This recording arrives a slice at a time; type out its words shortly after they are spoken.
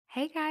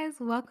Hey guys,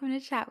 welcome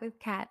to Chat with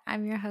Kat.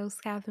 I'm your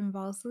host, Catherine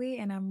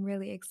Balsley, and I'm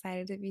really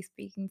excited to be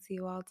speaking to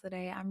you all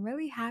today. I'm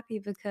really happy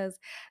because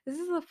this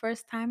is the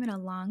first time in a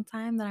long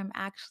time that I'm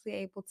actually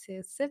able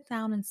to sit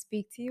down and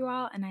speak to you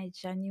all, and I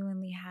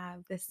genuinely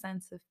have this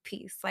sense of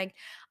peace. Like,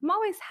 I'm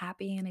always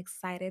happy and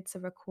excited to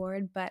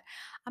record, but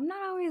I'm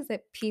not always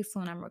at peace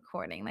when I'm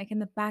recording. Like, in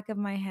the back of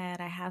my head,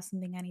 I have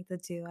something I need to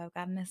do, I've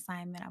got an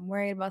assignment, I'm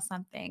worried about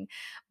something.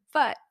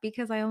 But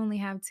because I only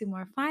have 2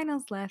 more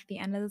finals left, the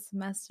end of the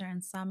semester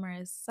and summer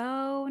is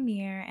so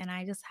near, and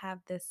I just have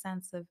this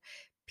sense of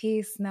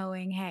peace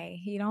knowing, hey,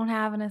 you don't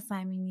have an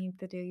assignment you need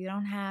to do. You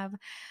don't have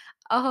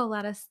a whole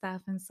lot of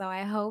stuff. And so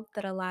I hope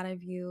that a lot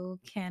of you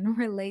can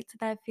relate to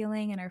that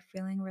feeling and are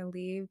feeling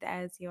relieved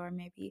as your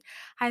maybe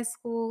high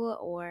school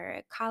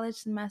or college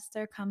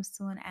semester comes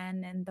to an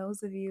end. And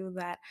those of you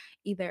that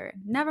either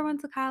never went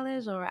to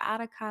college or are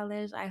out of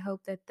college, I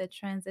hope that the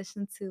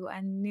transition to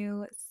a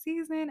new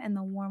season and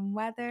the warm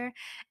weather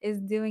is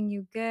doing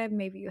you good.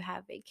 Maybe you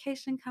have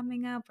vacation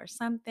coming up or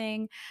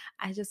something.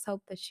 I just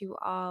hope that you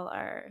all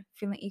are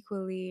feeling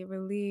equally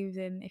relieved.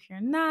 And if you're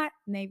not,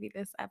 maybe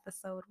this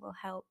episode will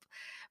help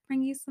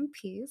bring you some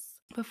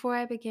peace. Before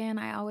I begin,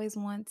 I always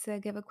want to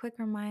give a quick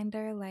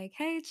reminder like,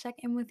 hey, check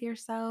in with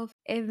yourself.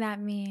 If that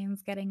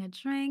means getting a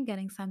drink,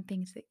 getting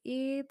something to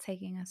eat,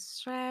 taking a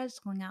stretch,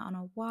 going out on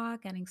a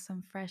walk, getting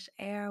some fresh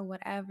air,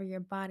 whatever your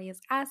body is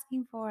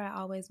asking for, I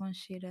always want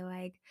you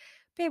to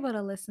be able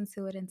to listen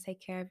to it and take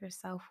care of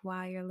yourself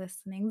while you're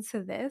listening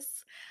to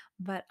this.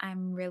 But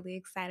I'm really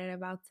excited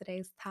about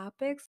today's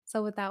topics.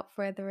 So without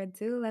further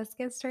ado, let's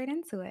get straight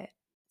into it.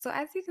 So,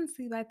 as you can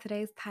see by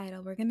today's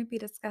title, we're going to be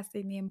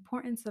discussing the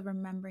importance of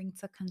remembering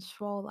to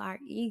control our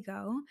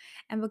ego.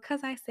 And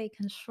because I say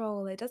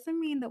control, it doesn't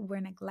mean that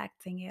we're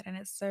neglecting it and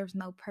it serves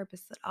no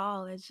purpose at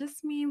all. It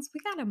just means we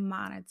got to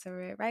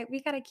monitor it, right? We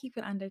got to keep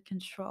it under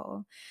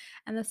control.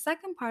 And the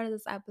second part of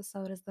this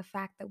episode is the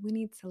fact that we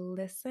need to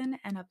listen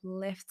and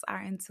uplift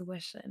our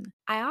intuition.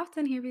 I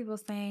often hear people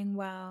saying,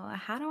 well,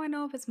 how do I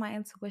know if it's my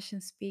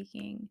intuition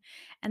speaking?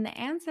 And the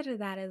answer to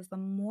that is the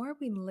more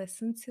we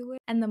listen to it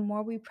and the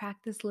more we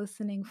practice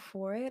listening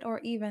for it or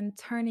even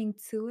turning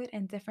to it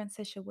in different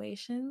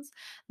situations,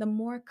 the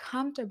more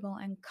comfortable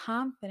and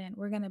confident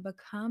we're going to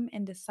become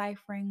in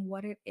deciphering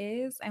what it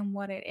is and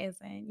what it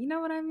isn't. You know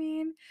what I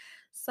mean?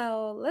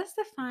 So let's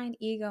define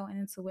ego and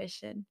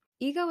intuition.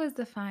 Ego is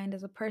defined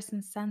as a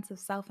person's sense of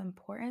self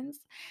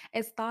importance.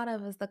 It's thought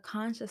of as the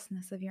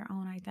consciousness of your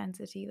own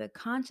identity, the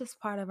conscious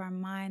part of our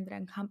mind that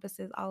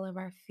encompasses all of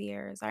our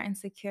fears, our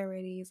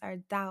insecurities, our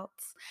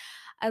doubts,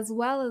 as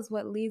well as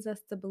what leads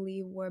us to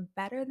believe we're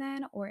better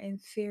than or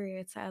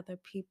inferior to other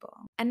people.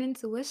 And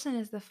intuition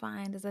is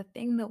defined as a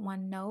thing that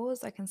one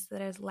knows or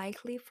considers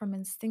likely from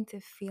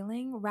instinctive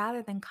feeling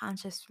rather than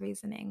conscious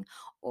reasoning,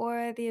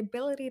 or the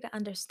ability to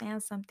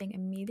understand something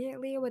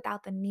immediately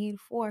without the need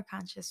for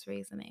conscious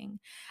reasoning.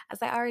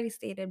 As I already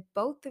stated,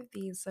 both of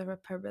these serve a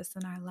purpose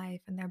in our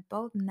life, and they're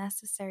both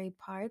necessary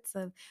parts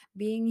of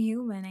being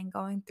human and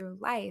going through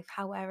life.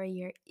 However,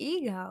 your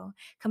ego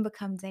can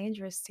become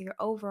dangerous to your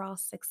overall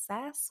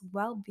success,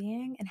 well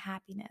being, and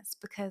happiness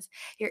because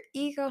your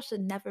ego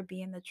should never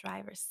be in the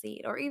driver's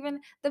seat or even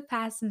the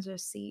passenger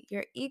seat.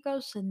 Your ego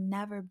should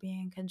never be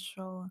in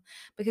control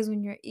because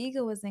when your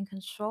ego is in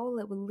control,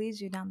 it will lead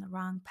you down the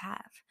wrong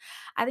path.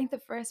 I think the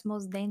first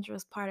most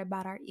dangerous part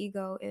about our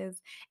ego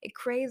is it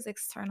craves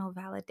external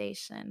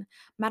validation.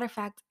 Matter of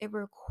fact, it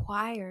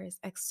requires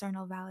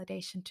external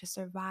validation to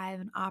survive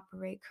and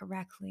operate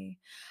correctly.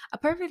 A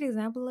perfect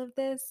example of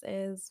this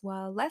is,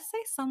 well, let's say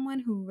someone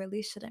who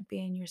really shouldn't be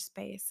in your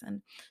space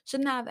and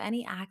shouldn't have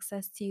any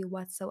access to you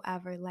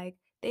whatsoever. Like,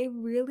 they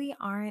really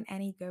aren't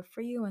any good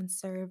for you and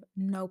serve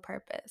no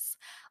purpose.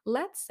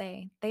 Let's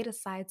say they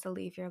decide to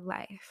leave your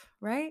life,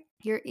 right?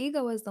 Your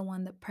ego is the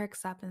one that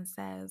perks up and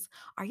says,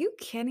 are you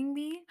kidding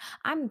me?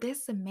 I'm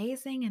this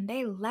amazing and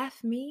they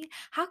left me.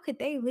 How could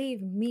they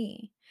leave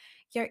me?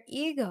 Your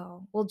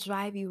ego will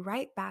drive you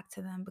right back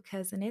to them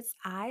because, in its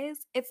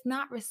eyes, it's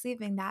not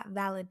receiving that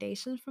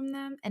validation from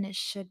them and it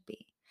should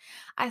be.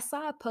 I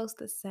saw a post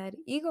that said,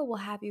 ego will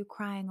have you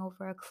crying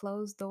over a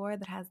closed door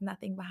that has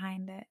nothing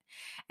behind it.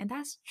 And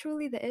that's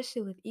truly the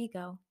issue with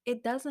ego.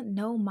 It doesn't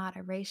know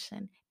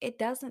moderation, it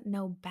doesn't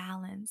know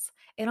balance,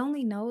 it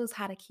only knows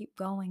how to keep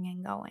going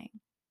and going.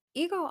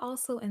 Ego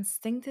also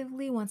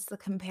instinctively wants to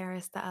compare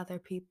us to other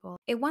people.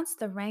 It wants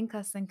to rank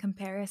us in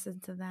comparison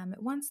to them.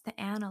 It wants to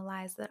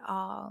analyze it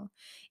all.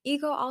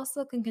 Ego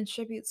also can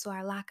contribute to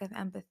our lack of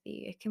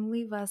empathy. It can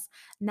leave us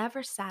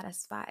never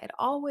satisfied,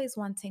 always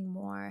wanting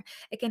more.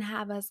 It can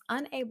have us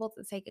unable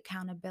to take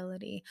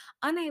accountability,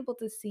 unable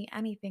to see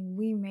anything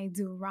we may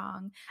do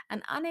wrong,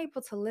 and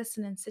unable to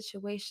listen in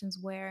situations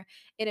where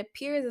it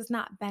appears it's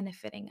not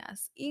benefiting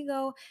us.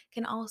 Ego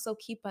can also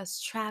keep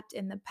us trapped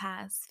in the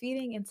past,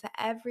 feeding into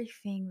every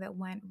everything that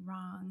went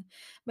wrong.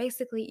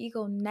 Basically,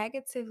 ego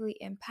negatively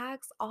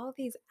impacts all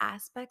these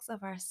aspects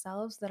of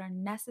ourselves that are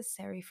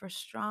necessary for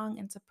strong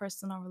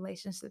interpersonal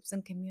relationships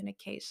and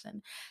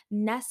communication,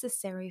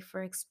 necessary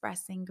for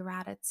expressing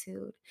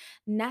gratitude,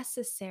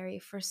 necessary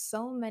for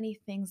so many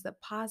things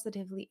that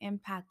positively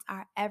impact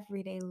our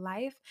everyday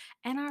life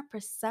and our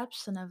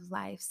perception of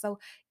life. So,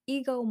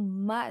 ego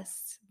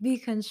must be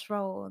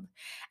controlled.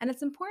 And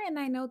it's important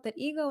I note that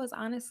ego is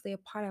honestly a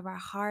part of our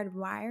hard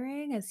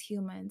wiring as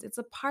humans. It's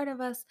a part of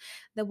us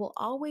that will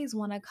always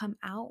want to come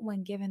out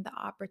when given the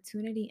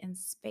opportunity and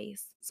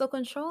space. So,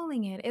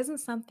 controlling it isn't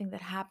something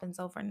that happens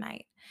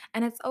overnight.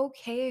 And it's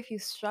okay if you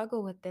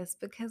struggle with this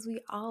because we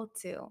all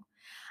do.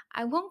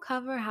 I won't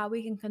cover how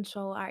we can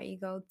control our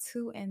ego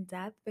too in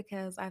depth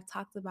because I've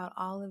talked about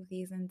all of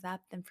these in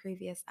depth in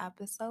previous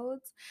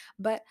episodes,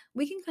 but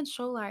we can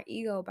control our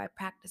ego by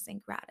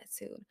practicing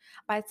gratitude,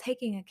 by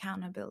taking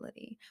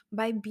accountability,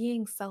 by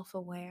being self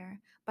aware,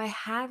 by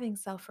having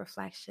self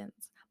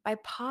reflections, by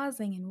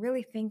pausing and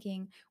really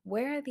thinking,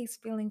 where are these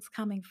feelings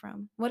coming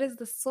from? What is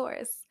the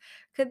source?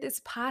 Could this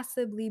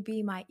possibly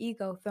be my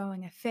ego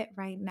throwing a fit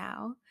right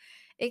now?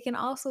 It can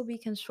also be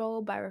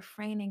controlled by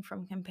refraining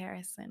from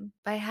comparison,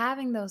 by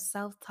having those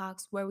self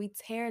talks where we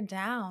tear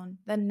down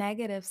the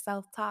negative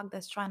self talk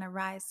that's trying to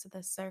rise to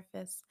the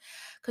surface.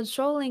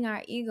 Controlling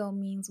our ego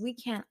means we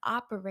can't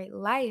operate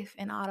life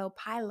in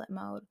autopilot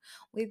mode.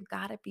 We've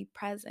got to be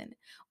present.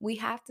 We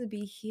have to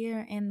be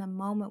here in the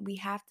moment. We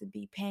have to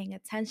be paying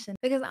attention.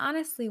 Because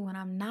honestly, when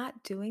I'm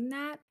not doing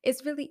that,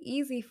 it's really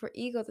easy for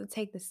ego to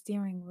take the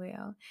steering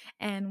wheel.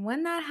 And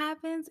when that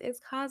happens, it's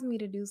caused me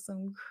to do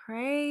some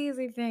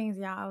crazy things,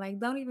 y'all. Like,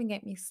 don't even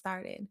get me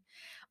started.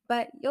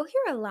 But you'll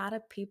hear a lot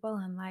of people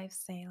in life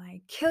say,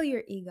 like, kill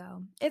your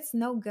ego. It's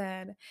no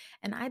good.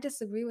 And I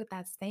disagree with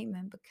that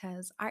statement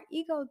because our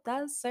ego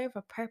does serve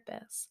a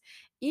purpose.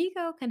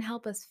 Ego can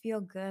help us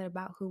feel good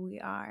about who we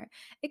are.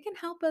 It can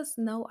help us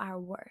know our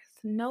worth,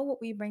 know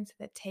what we bring to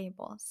the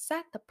table,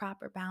 set the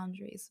proper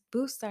boundaries,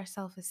 boost our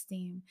self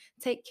esteem,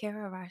 take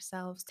care of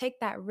ourselves,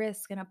 take that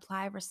risk and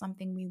apply for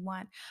something we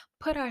want,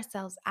 put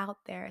ourselves out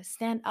there,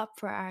 stand up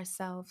for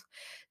ourselves.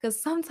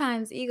 Because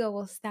sometimes ego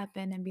will step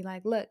in and be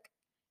like, look,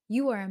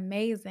 you are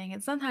amazing.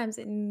 And sometimes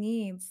it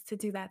needs to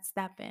do that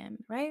step in,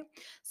 right?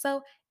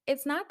 So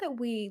it's not that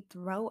we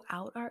throw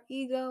out our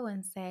ego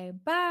and say,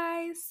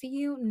 bye, see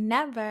you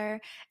never.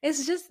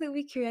 It's just that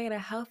we create a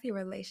healthy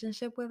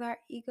relationship with our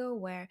ego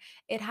where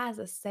it has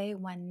a say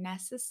when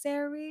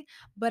necessary,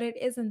 but it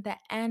isn't the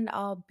end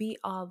all be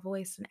all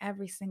voice in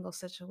every single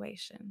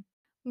situation.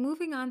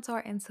 Moving on to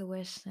our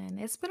intuition,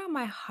 it's been on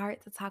my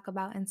heart to talk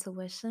about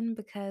intuition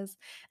because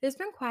there's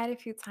been quite a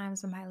few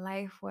times in my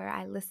life where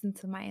I listened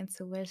to my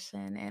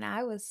intuition and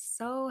I was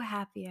so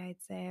happy I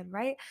did,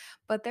 right?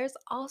 But there's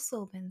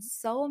also been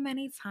so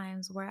many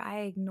times where I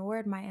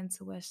ignored my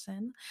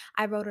intuition.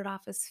 I wrote it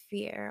off as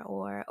fear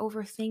or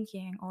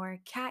overthinking or,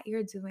 cat,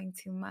 you're doing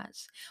too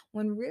much,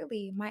 when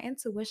really my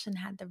intuition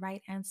had the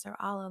right answer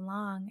all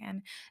along.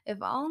 And if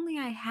only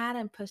I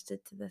hadn't pushed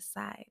it to the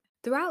side.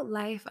 Throughout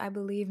life, I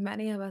believe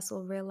many of us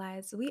will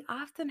realize we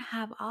often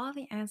have all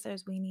the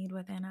answers we need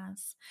within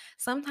us.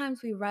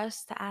 Sometimes we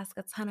rush to ask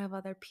a ton of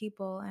other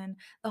people, and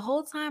the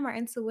whole time our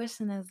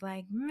intuition is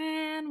like,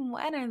 man,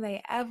 when are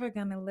they ever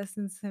going to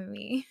listen to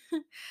me?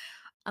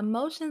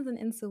 Emotions and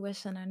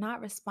intuition are not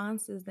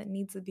responses that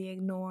need to be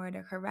ignored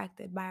or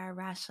corrected by our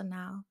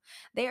rationale.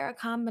 They are a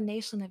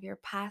combination of your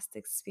past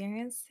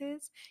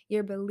experiences,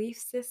 your belief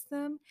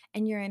system,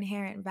 and your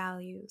inherent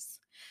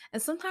values.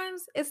 And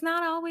sometimes it's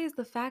not always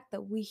the fact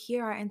that we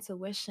hear our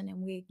intuition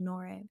and we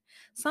ignore it.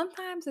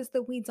 Sometimes it's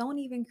that we don't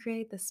even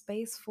create the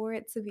space for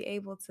it to be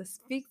able to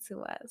speak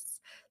to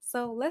us.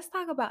 So let's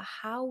talk about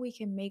how we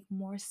can make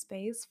more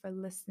space for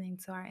listening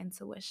to our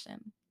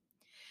intuition.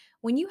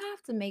 When you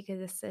have to make a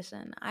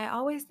decision, I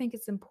always think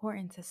it's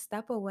important to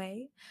step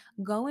away,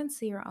 go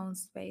into your own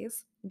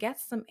space, get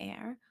some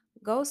air,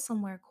 go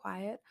somewhere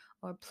quiet,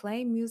 or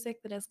play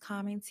music that is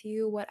calming to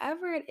you,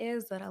 whatever it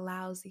is that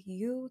allows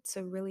you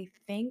to really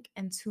think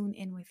and tune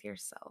in with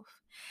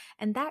yourself.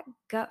 And that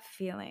gut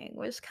feeling,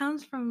 which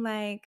comes from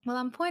like, well,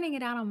 I'm pointing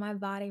it out on my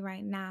body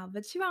right now,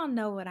 but you all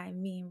know what I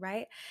mean,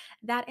 right?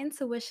 That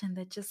intuition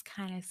that just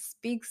kind of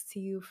speaks to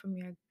you from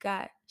your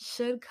gut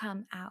should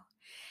come out.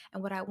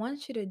 And what I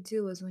want you to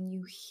do is when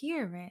you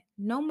hear it,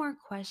 no more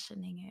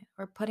questioning it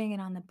or putting it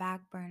on the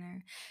back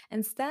burner.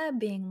 Instead,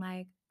 being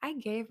like, I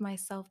gave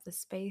myself the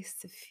space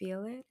to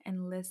feel it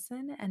and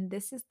listen, and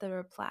this is the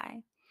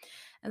reply.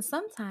 And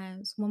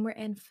sometimes when we're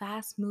in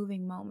fast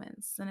moving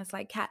moments, and it's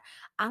like, Kat,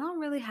 I don't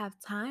really have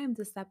time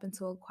to step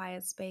into a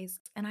quiet space.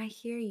 And I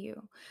hear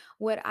you.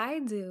 What I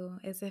do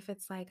is if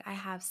it's like I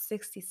have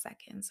 60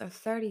 seconds or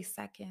 30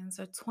 seconds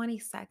or 20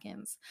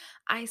 seconds,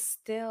 I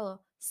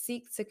still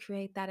seek to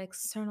create that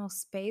external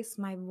space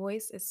my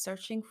voice is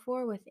searching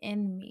for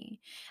within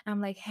me. And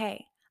I'm like,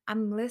 hey,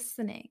 I'm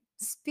listening.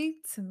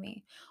 Speak to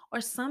me.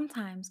 Or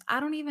sometimes I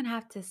don't even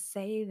have to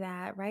say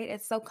that, right?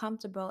 It's so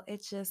comfortable.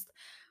 It just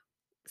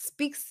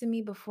speaks to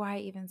me before I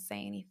even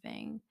say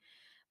anything.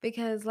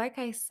 Because, like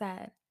I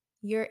said,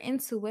 Your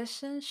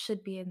intuition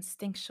should be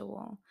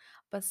instinctual,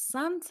 but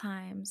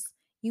sometimes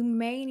you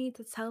may need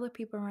to tell the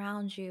people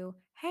around you,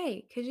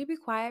 hey, could you be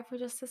quiet for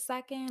just a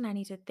second? I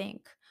need to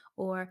think.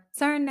 Or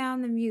turn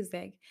down the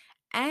music.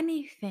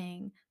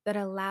 Anything that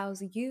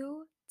allows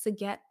you to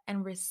get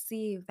and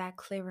receive that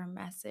clearer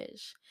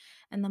message.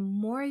 And the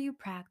more you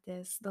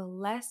practice, the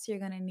less you're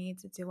going to need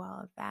to do all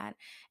of that.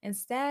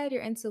 Instead,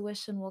 your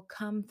intuition will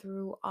come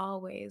through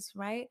always,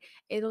 right?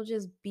 It'll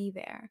just be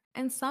there.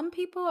 And some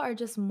people are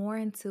just more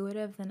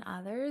intuitive than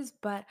others,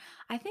 but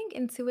I think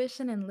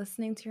intuition and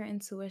listening to your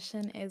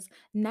intuition is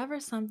never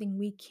something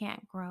we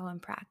can't grow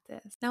and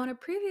practice. Now, in a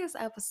previous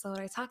episode,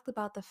 I talked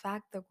about the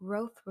fact that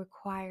growth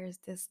requires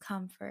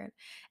discomfort,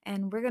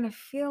 and we're going to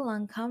feel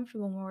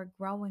uncomfortable when we're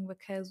growing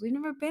because we've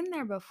never been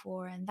there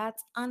before, and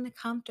that's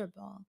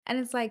uncomfortable.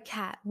 And it's like,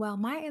 Kat, well,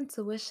 my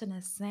intuition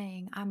is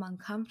saying I'm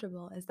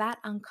uncomfortable. Is that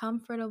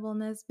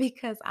uncomfortableness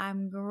because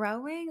I'm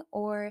growing,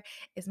 or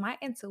is my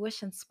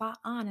intuition spot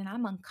on and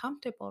I'm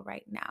uncomfortable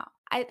right now?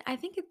 I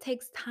think it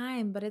takes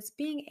time, but it's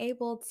being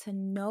able to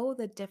know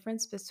the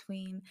difference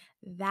between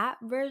that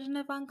version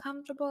of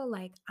uncomfortable,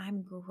 like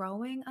I'm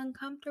growing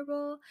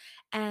uncomfortable,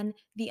 and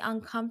the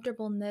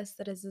uncomfortableness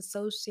that is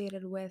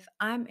associated with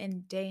I'm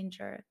in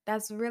danger.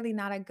 That's really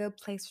not a good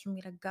place for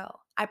me to go.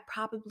 I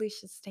probably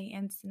should stay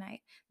in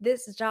tonight.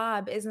 This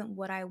job isn't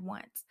what I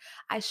want.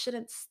 I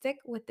shouldn't stick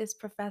with this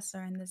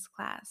professor in this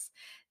class.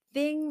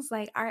 Things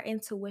like our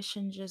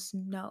intuition just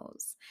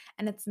knows,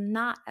 and it's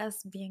not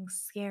us being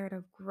scared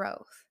of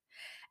growth.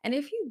 And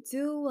if you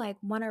do like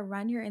want to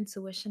run your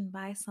intuition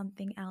by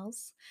something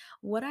else,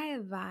 what I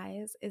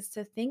advise is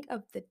to think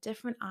of the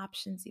different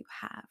options you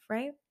have,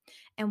 right?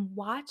 And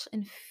watch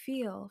and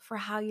feel for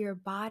how your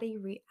body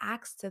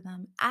reacts to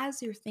them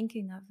as you're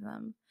thinking of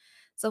them.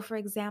 So, for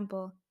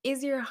example,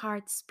 is your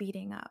heart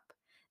speeding up?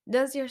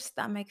 Does your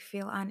stomach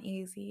feel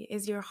uneasy?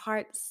 Is your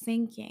heart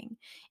sinking?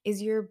 Is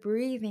your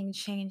breathing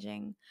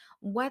changing?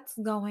 What's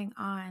going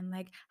on?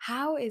 Like,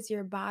 how is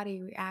your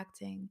body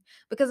reacting?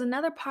 Because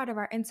another part of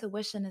our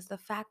intuition is the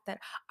fact that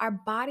our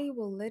body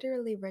will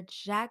literally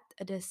reject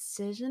a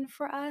decision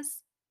for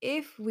us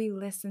if we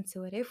listen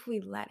to it, if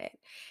we let it.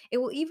 It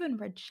will even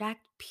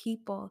reject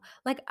people.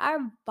 Like our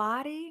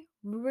body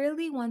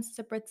really wants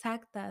to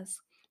protect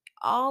us.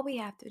 All we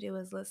have to do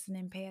is listen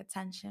and pay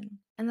attention.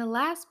 And the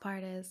last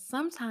part is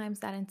sometimes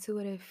that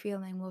intuitive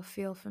feeling will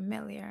feel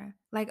familiar.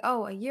 Like,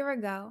 oh, a year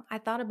ago, I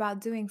thought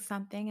about doing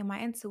something and my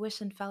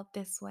intuition felt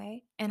this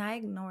way and I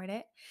ignored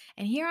it.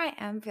 And here I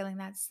am feeling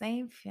that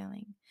same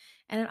feeling.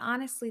 And it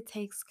honestly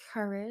takes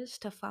courage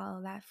to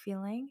follow that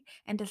feeling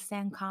and to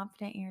stand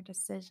confident in your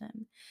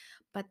decision.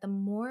 But the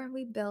more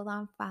we build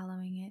on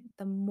following it,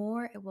 the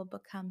more it will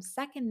become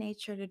second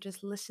nature to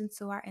just listen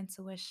to our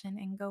intuition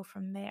and go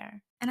from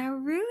there. And I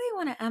really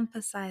want to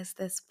emphasize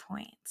this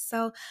point.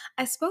 So,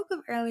 I spoke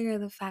of earlier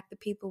the fact that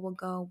people will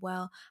go,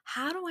 well,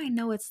 how do I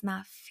know it's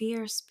not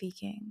fear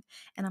speaking?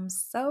 And I'm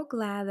so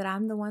glad that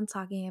I'm the one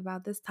talking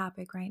about this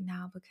topic right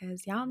now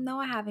because y'all know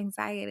I have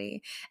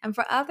anxiety. And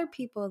for other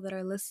people that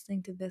are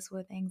listening to this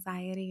with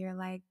anxiety, you're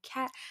like,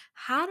 Kat,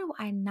 how do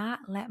I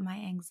not let my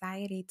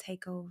anxiety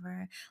take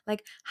over?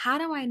 Like, how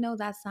do I know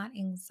that's not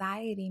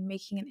anxiety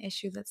making an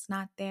issue that's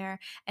not there?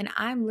 And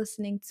I'm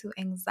listening to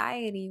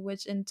anxiety,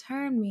 which in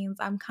turn means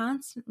I'm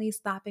constantly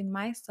stopping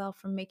myself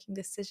from making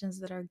decisions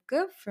that are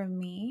good for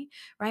me,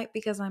 right?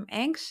 Because I'm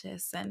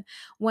anxious. And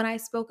when I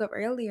spoke of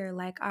earlier,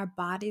 like our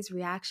body's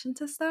reaction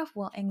to stuff,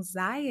 well,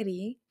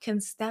 anxiety can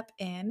step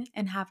in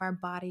and have our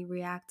body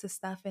react to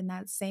stuff in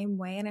that same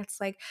way. And it's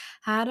like,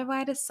 how do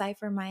I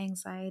decipher my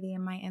anxiety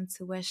and my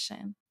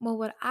intuition? Well,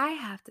 what I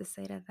have to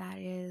say to that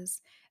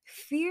is,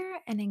 fear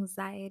and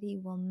anxiety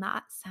will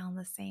not sound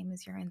the same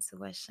as your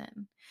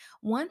intuition.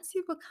 Once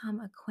you become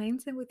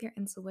acquainted with your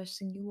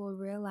intuition, you will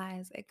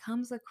realize it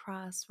comes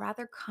across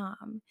rather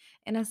calm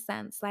in a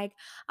sense. Like,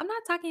 I'm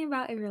not talking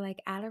about if you're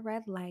like at a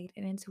red light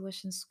and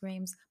intuition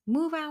screams,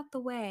 move out the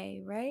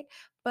way, right?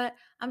 But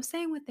I'm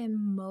saying within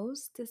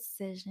most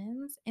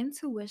decisions,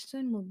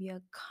 intuition will be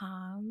a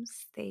calm,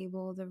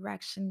 stable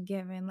direction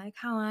given, like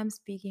how I'm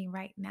speaking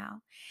right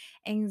now.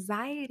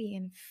 Anxiety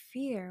and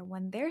fear,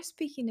 when they're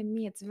speaking to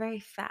me, it's very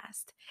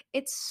fast.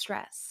 It's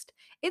stressed.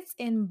 It's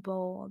in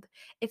bold.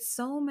 It's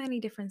so many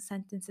different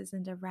sentences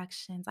and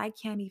directions. I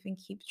can't even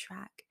keep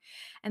track.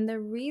 And the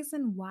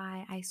reason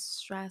why I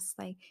stress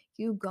like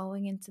you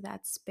going into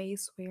that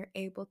space where you're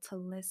able to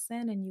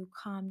listen and you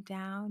calm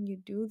down, you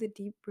do the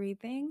deep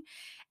breathing,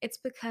 it's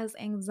because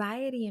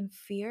anxiety and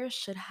fear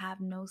should have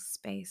no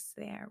space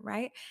there,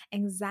 right?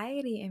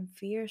 Anxiety and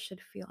fear should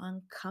feel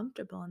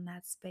uncomfortable in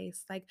that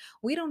space. Like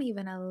we don't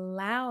even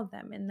allow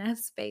them in that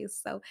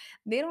space. So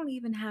they don't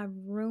even have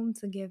room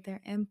to give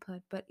their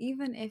input. But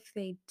even if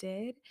they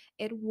did,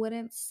 it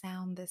wouldn't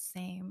sound the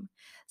same.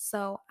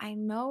 So I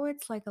know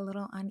it's like a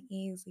little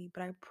uneasy,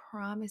 but I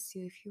promise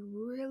you, if you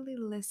really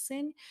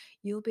listen,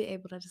 you'll be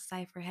able to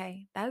decipher,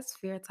 hey, that's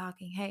fear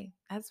talking. Hey,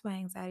 that's my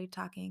anxiety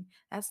talking.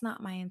 That's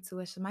not my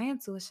intuition. My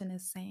intuition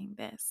is saying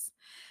this.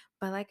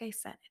 But like I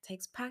said, it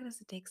takes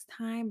practice, it takes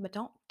time, but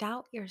don't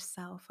doubt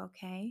yourself,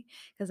 okay?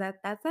 Because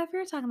that's that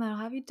fear talking about.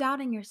 Have you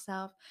doubting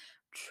yourself?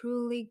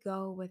 Truly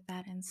go with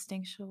that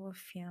instinctual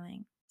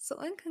feeling. So,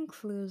 in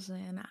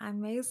conclusion, I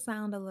may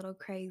sound a little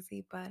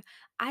crazy, but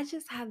I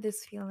just have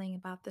this feeling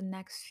about the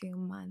next few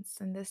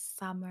months and this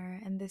summer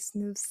and this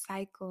new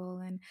cycle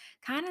and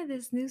kind of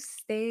this new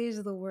stage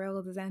the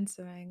world is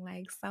entering.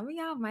 Like, some of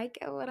y'all might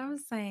get what I'm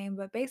saying,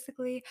 but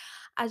basically,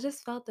 I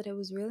just felt that it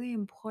was really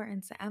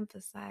important to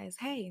emphasize,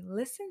 hey,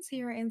 listen to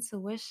your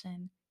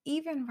intuition.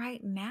 Even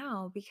right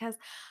now, because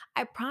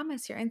I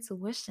promise your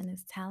intuition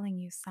is telling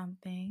you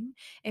something.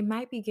 It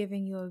might be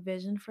giving you a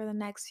vision for the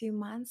next few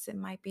months. It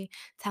might be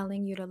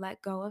telling you to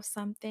let go of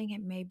something.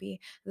 It may be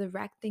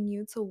directing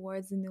you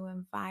towards a new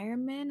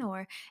environment,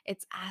 or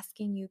it's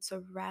asking you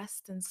to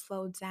rest and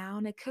slow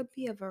down. It could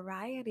be a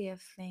variety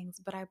of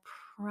things, but I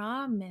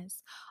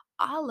promise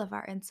all of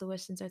our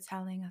intuitions are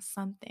telling us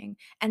something,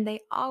 and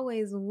they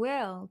always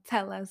will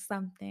tell us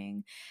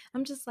something.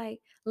 I'm just like,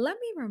 let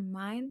me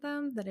remind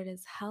them that it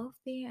is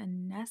healthy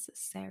and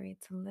necessary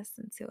to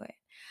listen to it.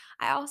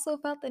 I also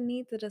felt the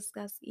need to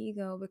discuss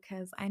ego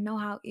because I know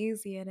how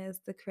easy it is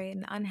to create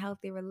an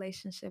unhealthy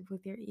relationship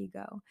with your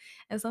ego.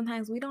 And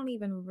sometimes we don't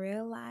even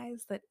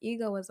realize that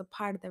ego is a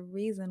part of the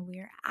reason we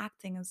are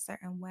acting a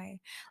certain way.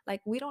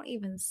 Like we don't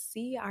even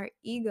see our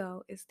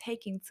ego is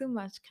taking too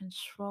much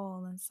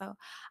control. And so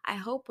I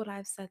hope what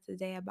I've said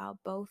today about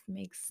both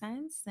makes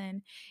sense.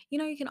 And,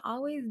 you can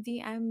always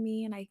DM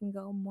me and I can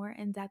go more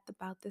in depth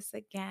about this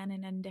again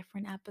in a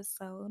different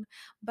episode.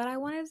 But I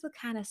wanted to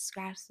kind of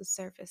scratch the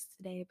surface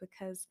today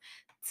because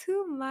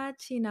too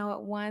much,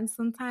 at once,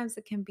 sometimes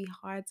it can be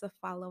hard to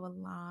follow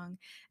along.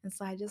 And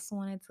so I just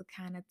wanted to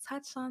kind of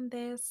touch on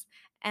this.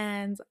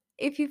 And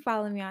if you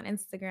follow me on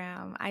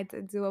Instagram, I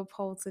did do a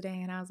poll today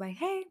and I was like,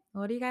 hey,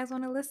 what do you guys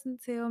want to listen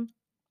to?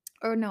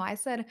 Or no, I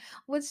said,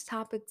 which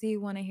topic do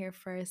you want to hear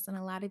first? And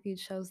a lot of you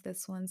chose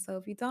this one. So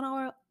if you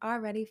don't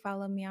already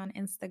follow me on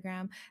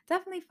Instagram,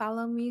 definitely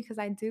follow me because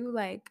I do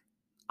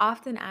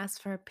often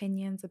ask for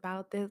opinions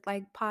about this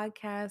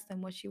podcast and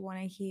what you want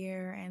to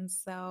hear. And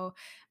so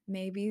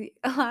maybe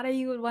a lot of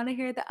you would want to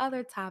hear the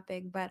other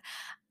topic, but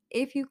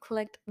if you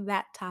clicked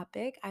that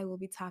topic, I will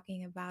be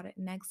talking about it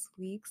next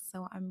week.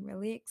 So I'm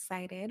really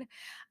excited.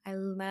 I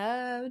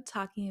love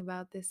talking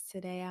about this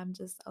today. I'm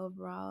just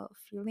overall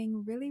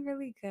feeling really,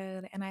 really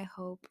good. And I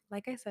hope,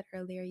 like I said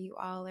earlier, you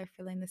all are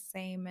feeling the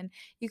same. And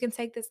you can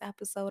take this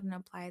episode and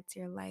apply it to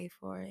your life,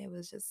 or it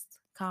was just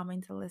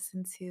calming to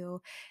listen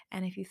to.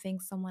 And if you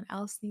think someone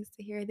else needs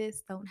to hear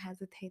this, don't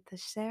hesitate to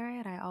share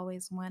it. I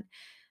always want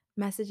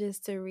messages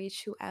to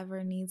reach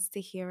whoever needs to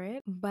hear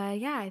it. But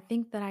yeah, I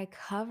think that I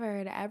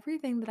covered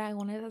everything that I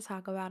wanted to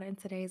talk about in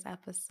today's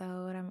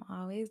episode. I'm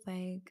always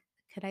like,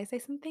 could I say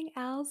something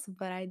else?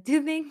 But I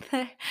do think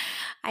that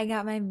I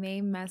got my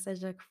main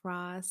message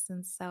across.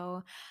 And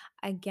so,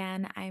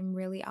 again, I'm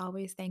really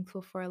always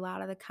thankful for a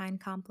lot of the kind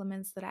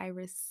compliments that I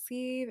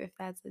receive. If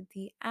that's a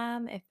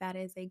DM, if that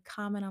is a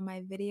comment on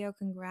my video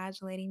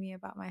congratulating me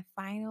about my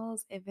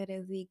finals, if it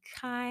is the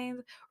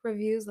kind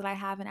reviews that I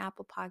have in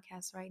Apple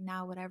Podcasts right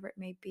now, whatever it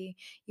may be.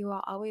 You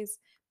all always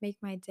make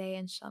my day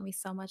and show me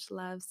so much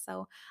love.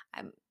 So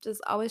I'm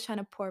just always trying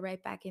to pour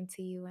right back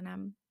into you, and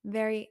I'm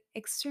very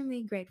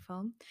extremely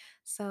grateful.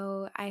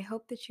 So I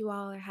hope that you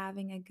all are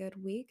having a good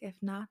week. If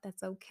not,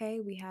 that's okay.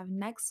 We have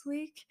next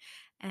week.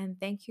 And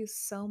thank you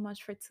so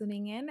much for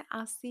tuning in.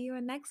 I'll see you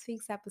in next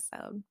week's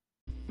episode.